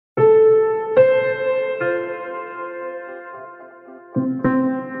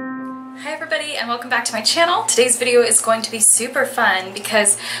and welcome back to my channel. Today's video is going to be super fun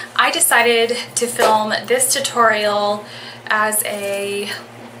because I decided to film this tutorial as a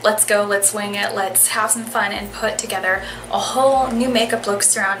let's go, let's wing it, let's have some fun and put together a whole new makeup look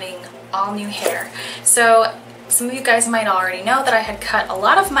surrounding all new hair. So some of you guys might already know that I had cut a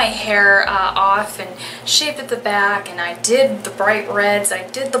lot of my hair off and shaved at the back, and I did the bright reds, I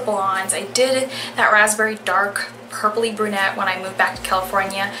did the blondes, I did that raspberry dark purpley brunette when I moved back to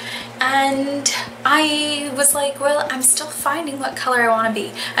California, and I was like, well, I'm still finding what color I want to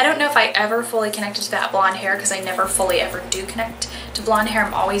be. I don't know if I ever fully connected to that blonde hair because I never fully ever do connect to blonde hair.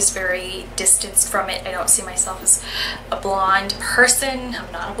 I'm always very distanced from it. I don't see myself as a blonde person.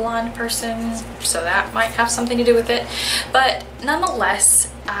 I'm not a blonde person, so that might have something to do with it. But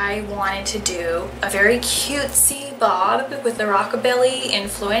nonetheless, I wanted to do a very cutesy bob with the rockabilly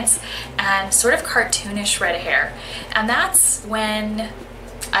influence and sort of cartoonish red hair. And that's when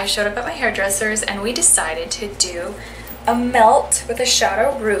I showed up at my hairdresser's and we decided to do a melt with a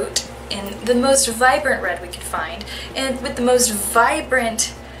shadow root in the most vibrant red we could find, and with the most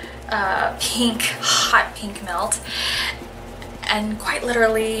vibrant pink, hot pink melt. And quite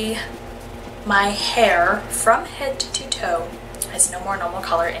literally, my hair from head to toe has no more normal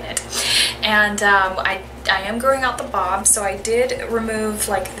color in it. And I am growing out the bob, so I did remove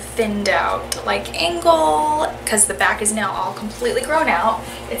like the thinned out like angle because the back is now all completely grown out.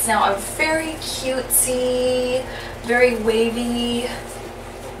 It's now a very cutesy, very wavy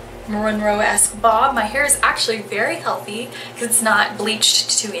Monroe-esque bob. My hair is actually very healthy because it's not bleached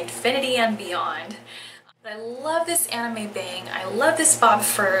to infinity and beyond. But I love this anime bang. I love this bob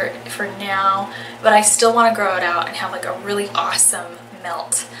for now, but I still want to grow it out and have like a really awesome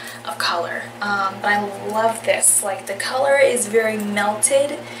melt of color. But I love this. Like, the color is very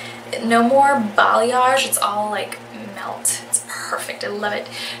melted. No more balayage. It's all like melt. It's perfect. I love it.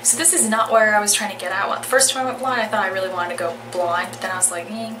 So this is not where I was trying to get at. The first time I went blonde, I thought I really wanted to go blonde, but then I was like,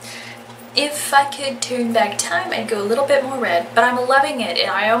 if I could turn back time, I'd go a little bit more red, but I'm loving it.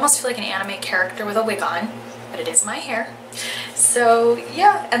 And I almost feel like an anime character with a wig on, but it is my hair. So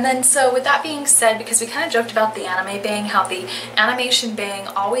yeah, and then so with that being said, because we kind of joked about the anime bang, how the animation bang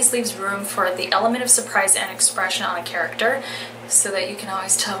always leaves room for the element of surprise and expression on a character, so that you can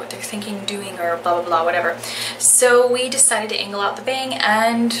always tell what they're thinking, doing, or blah blah blah, whatever. So we decided to angle out the bang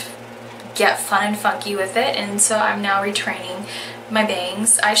and get fun and funky with it, and so I'm now retraining my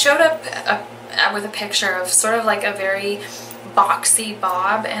bangs. I showed up with a picture of sort of like a very boxy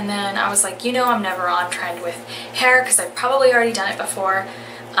bob, and then I was like, I'm never on trend with hair because I've probably already done it before.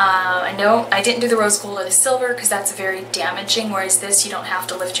 I know I didn't do the rose gold or the silver because that's very damaging, whereas this, you don't have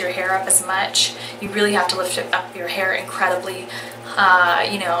to lift your hair up as much. You really have to lift up your hair incredibly,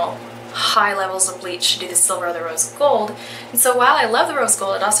 high levels of bleach to do the silver or the rose gold. And so while I love the rose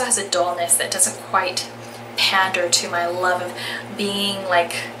gold, it also has a dullness that doesn't quite pander to my love of being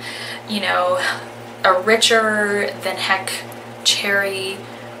like, a richer than heck cherry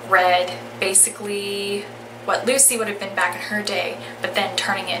red, basically what Lucy would have been back in her day, but then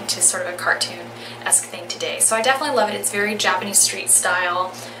turning it into sort of a cartoon-esque thing today. So I definitely love it. It's very Japanese street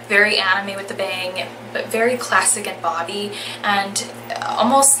style, very anime with the bang, but very classic and bobby, and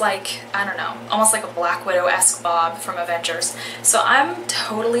almost like, I don't know, almost like a Black Widow-esque bob from Avengers. So I'm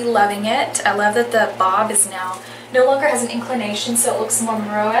totally loving it. I love that the bob is now no longer has an inclination, so it looks more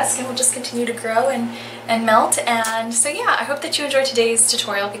Monroe-esque, and will just continue to grow and melt. And so yeah, I hope that you enjoyed today's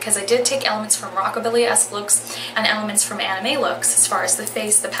tutorial because I did take elements from rockabilly-esque looks and elements from anime looks as far as the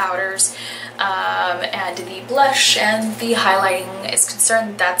face, the powders, and the blush and the highlighting is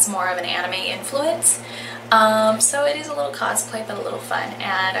concerned. That's more of an anime influence. So it is a little cosplay, but a little fun,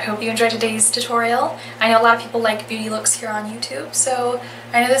 and I hope you enjoyed today's tutorial. I know a lot of people like beauty looks here on YouTube, so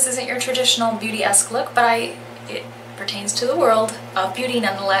I know this isn't your traditional beauty-esque look, but it pertains to the world of beauty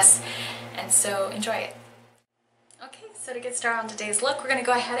nonetheless, and so enjoy it. Okay, so to get started on today's look, we're going to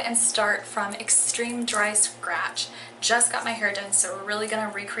go ahead and start from extreme dry scratch. Just got my hair done, so we're really going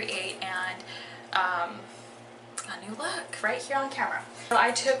to recreate and a new look right here on camera. So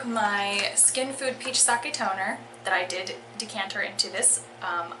I took my Skin Food Peach Sake Toner that I did decanter into this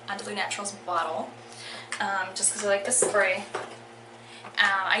Andalou Naturals bottle, just because I like the spray.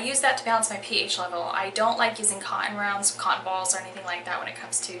 I use that to balance my pH level. I don't like using cotton rounds, cotton balls, or anything like that when it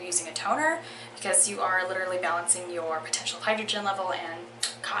comes to using a toner, because you are literally balancing your potential hydrogen level, and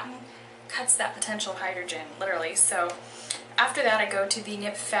cotton cuts that potential hydrogen, literally. So after that, I go to the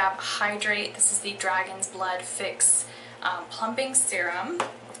Nip Fab Hydrate. This is the Dragon's Blood Fix Plumping Serum.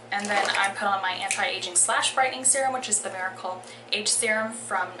 And then I put on my Anti-Aging / Brightening Serum, which is the Miracle Age Serum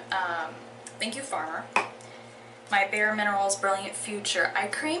from Thank You Farmer. My BareMinerals Brilliant Future Eye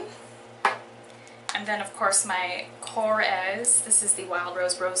Cream. And then of course my Hairrr, this is the Wild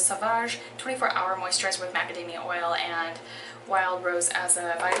Rose Sauvage 24-hour moisturizer with macadamia oil and Wild Rose as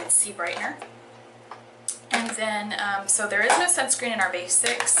a vitamin C brightener. And then, so there is no sunscreen in our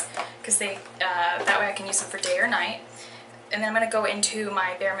basics because that way I can use them for day or night. And then I'm going to go into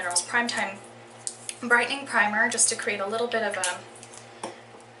my BareMinerals Primetime Brightening Primer just to create a little bit of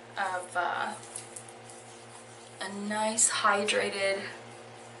a nice hydrated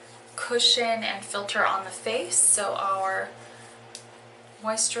cushion and filter on the face, so our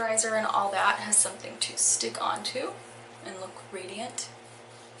moisturizer and all that has something to stick onto and look radiant.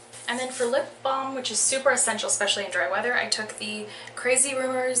 And then for lip balm, which is super essential, especially in dry weather, I took the Crazy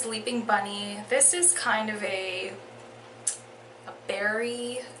Rumors Leaping Bunny. This is kind of a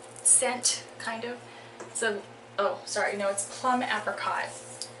berry scent, kind of. So, oh, sorry, no, it's plum apricot.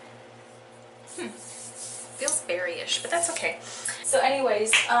 Feels berry-ish, but that's okay. So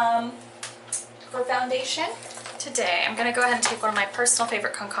anyways, for foundation today, I'm going to go ahead and take one of my personal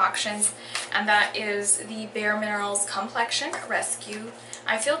favorite concoctions, and that is the BareMinerals Complexion Rescue.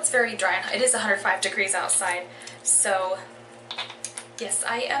 I feel it's very dry. It is 105 degrees outside, so yes,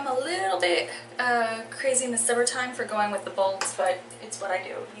 I am a little bit crazy in the summertime for going with the bolds, but it's what I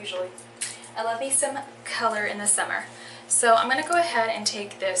do usually. I love me some color in the summer. So I'm going to go ahead and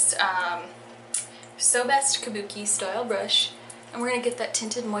take this So Best Kabuki style brush, and we're going to get that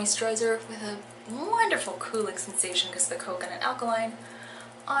tinted moisturizer with a wonderful cooling sensation because of the coconut alkaline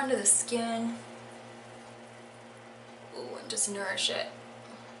onto the skin. Ooh, and just nourish it.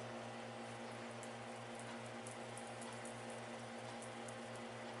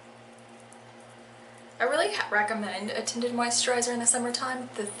 I really recommend a tinted moisturizer in the summertime.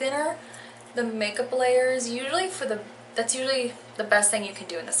 The thinner the makeup layer is usually that's usually the best thing you can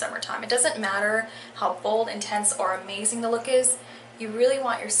do in the summertime. It doesn't matter how bold, intense, or amazing the look is. You really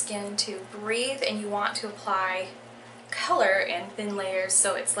want your skin to breathe, and you want to apply color in thin layers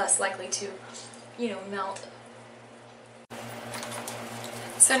so it's less likely to, you know, melt.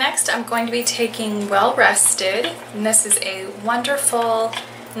 So next I'm going to be taking Well Rested, and this is a wonderful,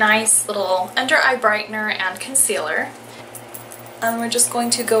 nice little under eye brightener and concealer. And we're just going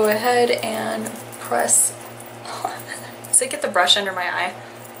to go ahead and press, so get the brush under my eye,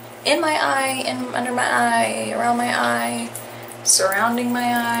 in my eye, under my eye, around my eye, surrounding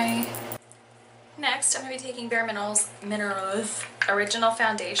my eye. Next, I'm going to be taking BareMinerals Original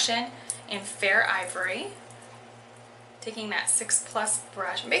Foundation in Fair Ivory. Taking that 6+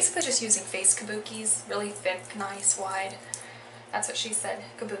 brush. I'm basically just using face kabukis, really thick, nice, wide. That's what she said,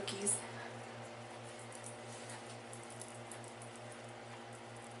 kabukis.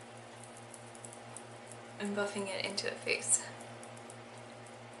 And buffing it into the face.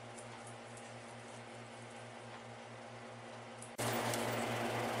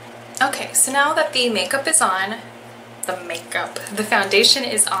 Okay, so now that the makeup is on, the foundation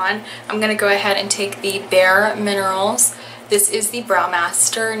is on, I'm going to go ahead and take the BareMinerals. This is the Brow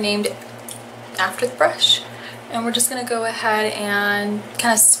Master, named after the brush. And we're just going to go ahead and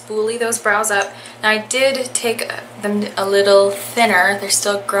kind of spoolie those brows up. Now I did take them a little thinner. They're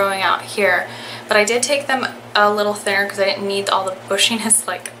still growing out here. But I did take them a little thinner because I didn't need all the bushiness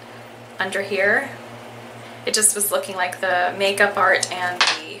like under here. It just was looking like the makeup art and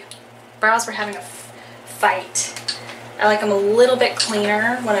the brows were having a fight. I like them a little bit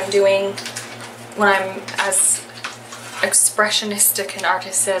cleaner when I'm as expressionistic an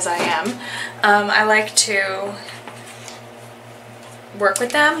artist as I am. I like to work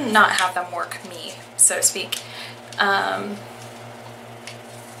with them, not have them work me, so to speak. And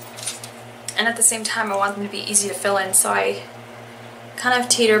at the same time I want them to be easy to fill in, so I kind of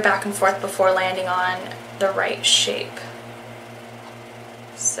teeter back and forth before landing on the right shape.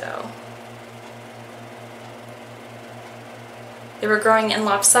 So they were growing in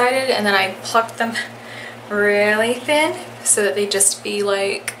lopsided, and then I plucked them really thin so that they just be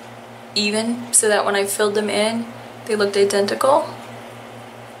like even, so that when I filled them in they looked identical.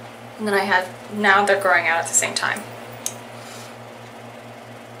 And then now they're growing out at the same time.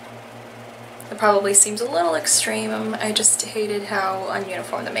 It probably seems a little extreme. I just hated how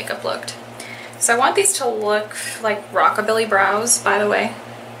ununiform the makeup looked. So I want these to look like rockabilly brows, by the way.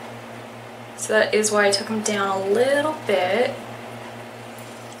 So that is why I took them down a little bit.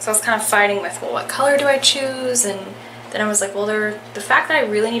 So I was kind of fighting with, well, what color do I choose? And then I was like, well, the fact that I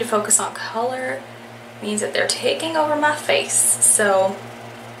really need to focus on color means that they're taking over my face. So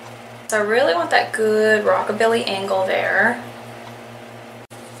I really want that good rockabilly angle there.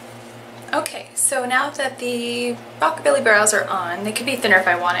 Okay, so now that the rockabilly brows are on, they could be thinner if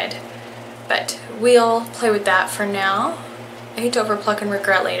I wanted, but we'll play with that for now. I hate to overpluck and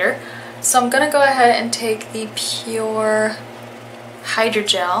regret later. So I'm going to go ahead and take the Pure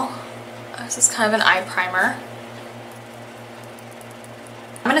Hydrogel. This is kind of an eye primer.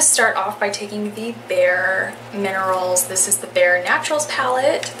 I'm going to start off by taking the BareMinerals. This is the Bare Naturals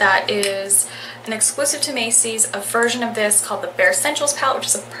palette. That is an exclusive to Macy's. A version of this called the Bare Essentials palette, which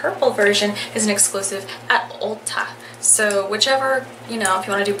is a purple version, is an exclusive at Ulta. So whichever, you know, if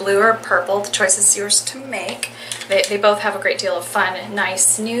you want to do blue or purple, the choice is yours to make. They both have a great deal of fun,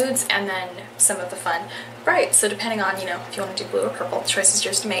 nice nudes, and then some of the fun bright. So depending on, you know, if you want to do blue or purple, the choice is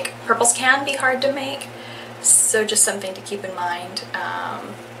yours to make. Purples can be hard to make, so just something to keep in mind,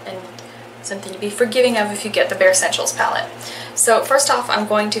 and something to be forgiving of if you get the Bare Essentials palette. So first off, I'm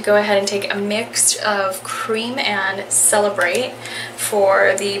going to go ahead and take a mix of Cream and Celebrate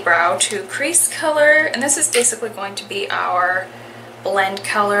for the brow to crease color, and this is basically going to be our blend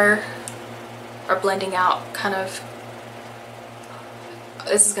color, or blending out kind of.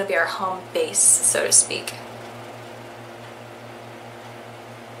 This is going to be our home base, so to speak.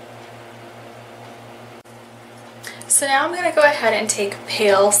 So now I'm going to go ahead and take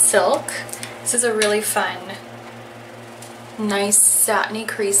Pale Silk. This is a really fun, nice satiny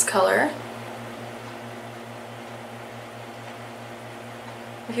crease color.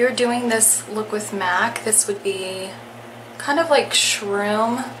 If you were doing this look with MAC, this would be kind of like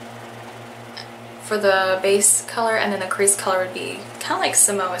Shroom for the base color, and then the crease color would be kind of like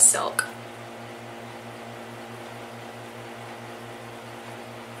Samoa Silk.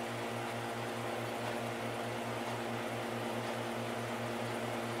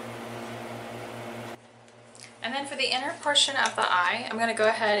 And then for the inner portion of the eye, I'm going to go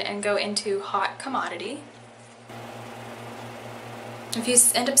ahead and go into Hot Commodity. If you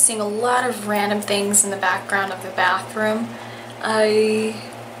end up seeing a lot of random things in the background of the bathroom, I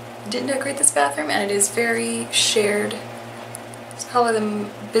didn't decorate this bathroom, and it is very shared. It's probably the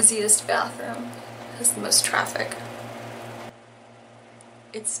busiest bathroom. It has the most traffic.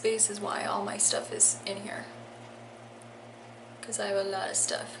 Its space is why all my stuff is in here, because I have a lot of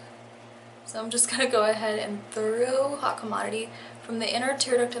stuff. So I'm just going to go ahead and throw Hot Commodity from the inner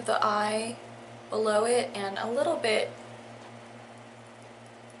tear duct of the eye, below it, and a little bit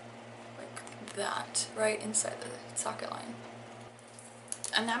like that, right inside the socket line.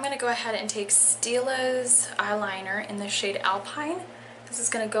 And now I'm going to go ahead and take Stila's eyeliner in the shade Alpine. This is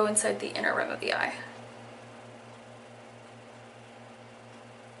going to go inside the inner rim of the eye.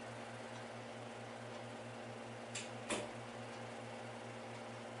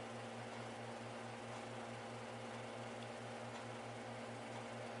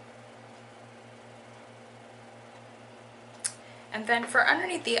 And then for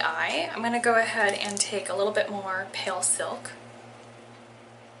underneath the eye, I'm going to go ahead and take a little bit more Pale Silk.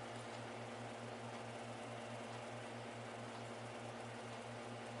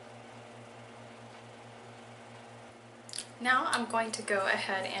 Now I'm going to go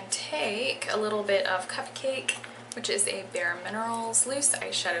ahead and take a little bit of Cupcake, which is a BareMinerals loose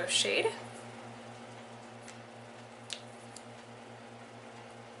eyeshadow shade.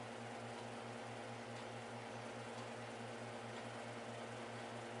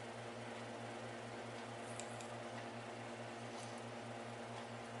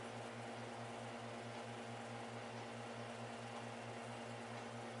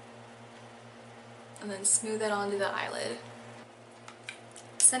 And then smooth it onto the eyelid.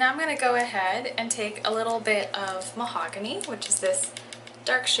 So now I'm going to go ahead and take a little bit of Mahogany, which is this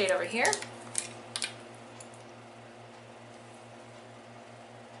dark shade over here.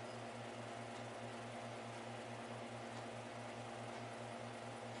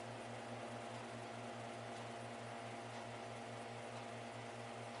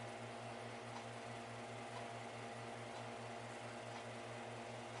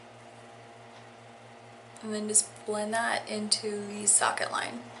 And then just blend that into the socket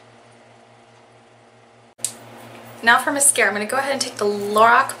line. Now for mascara, I'm going to go ahead and take the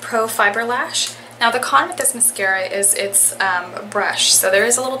Lorac Pro Fiber Lash. Now the con with this mascara is its brush, so there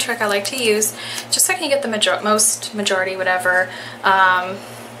is a little trick I like to use just so I can get the majority, whatever,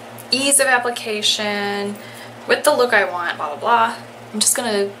 ease of application, with the look I want, blah blah blah. I'm just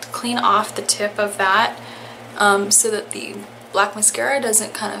going to clean off the tip of that so that the black mascara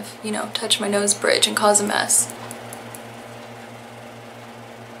doesn't kind of, you know, touch my nose bridge and cause a mess.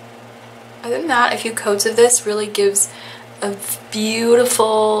 Other than that, a few coats of this really gives a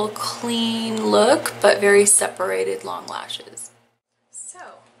beautiful, clean look, but very separated long lashes. So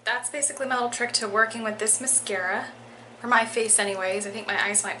that's basically my little trick to working with this mascara. For my face anyways, I think my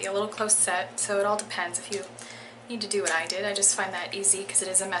eyes might be a little close set, so it all depends if you need to do what I did. I just find that easy because it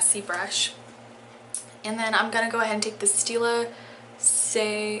is a messy brush. And then I'm going to go ahead and take the Stila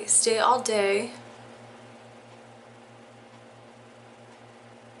stay all day.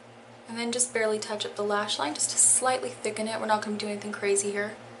 And then just barely touch up the lash line just to slightly thicken it. We're not going to do anything crazy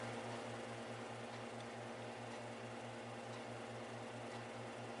here.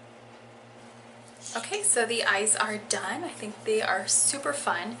 Okay, so the eyes are done. I think they are super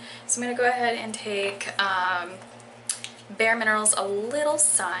fun. So I'm going to go ahead and take BareMinerals A Little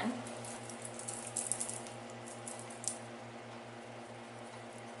Sun.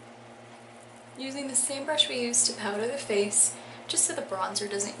 Using the same brush we used to powder the face, just so the bronzer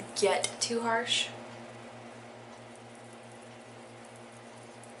doesn't get too harsh.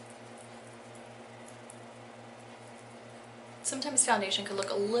 Sometimes foundation could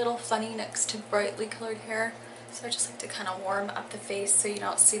look a little funny next to brightly colored hair, so I just like to kind of warm up the face so you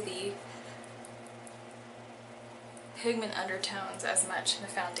don't see the pigment undertones as much in the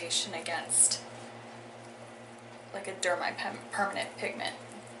foundation against like a permanent pigment.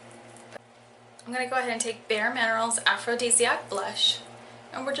 I'm going to go ahead and take BareMinerals Aphrodisiac Blush,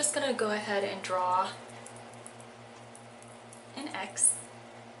 and we're just going to go ahead and draw an X.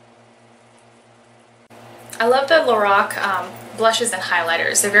 I love the Lorac blushes and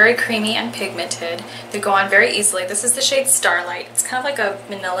highlighters. They're very creamy and pigmented. They go on very easily. This is the shade Starlight. It's kind of like a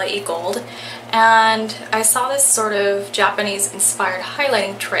vanilla-y gold. And I saw this sort of Japanese inspired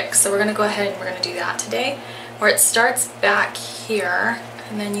highlighting trick, so we're going to go ahead and we're going to do that today, where it starts back here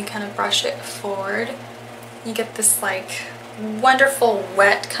and then you kind of brush it forward. You get this like wonderful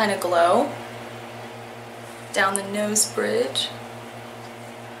wet kind of glow down the nose bridge.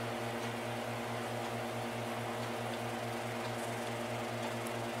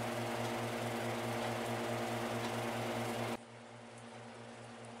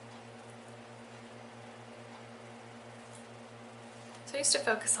 So I used to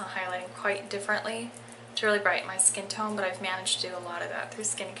focus on highlighting quite differently to really brighten my skin tone, but I've managed to do a lot of that through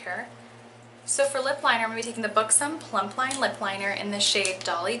skincare. So for lip liner, I'm going to be taking the Buxom Plump Line Lip Liner in the shade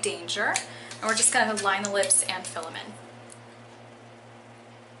Dolly Danger, and we're just going to line the lips and fill them in.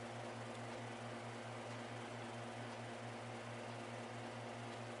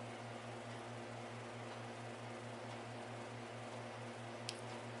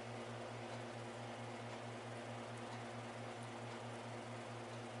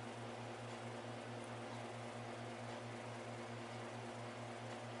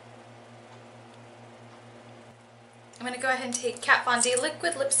 I'm going to go ahead and take Kat Von D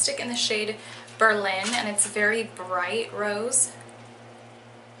liquid lipstick in the shade Berlin, and it's very bright rose.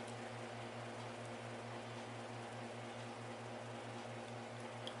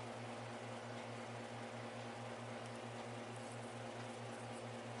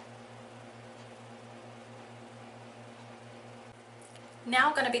 Now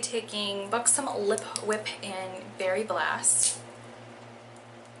I'm going to be taking Buxom Lip Whip in Berry Blast.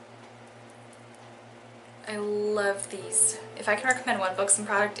 I love these. If I can recommend one Buxom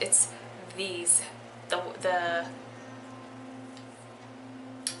product, it's these, the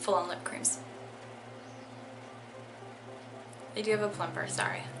full-on lip creams. They do have a plumper,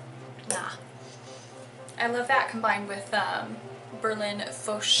 sorry. Nah. I love that combined with Berlin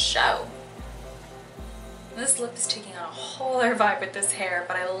Faux Show. This lip is taking on a whole other vibe with this hair,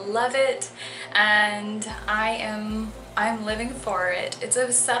 but I love it, and I'm living for it. It's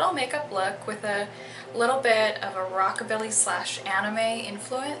a subtle makeup look with a little bit of a rockabilly / anime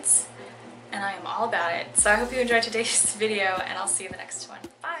influence, and I am all about it. So I hope you enjoyed today's video, and I'll see you in the next one.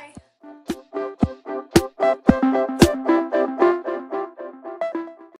 Bye!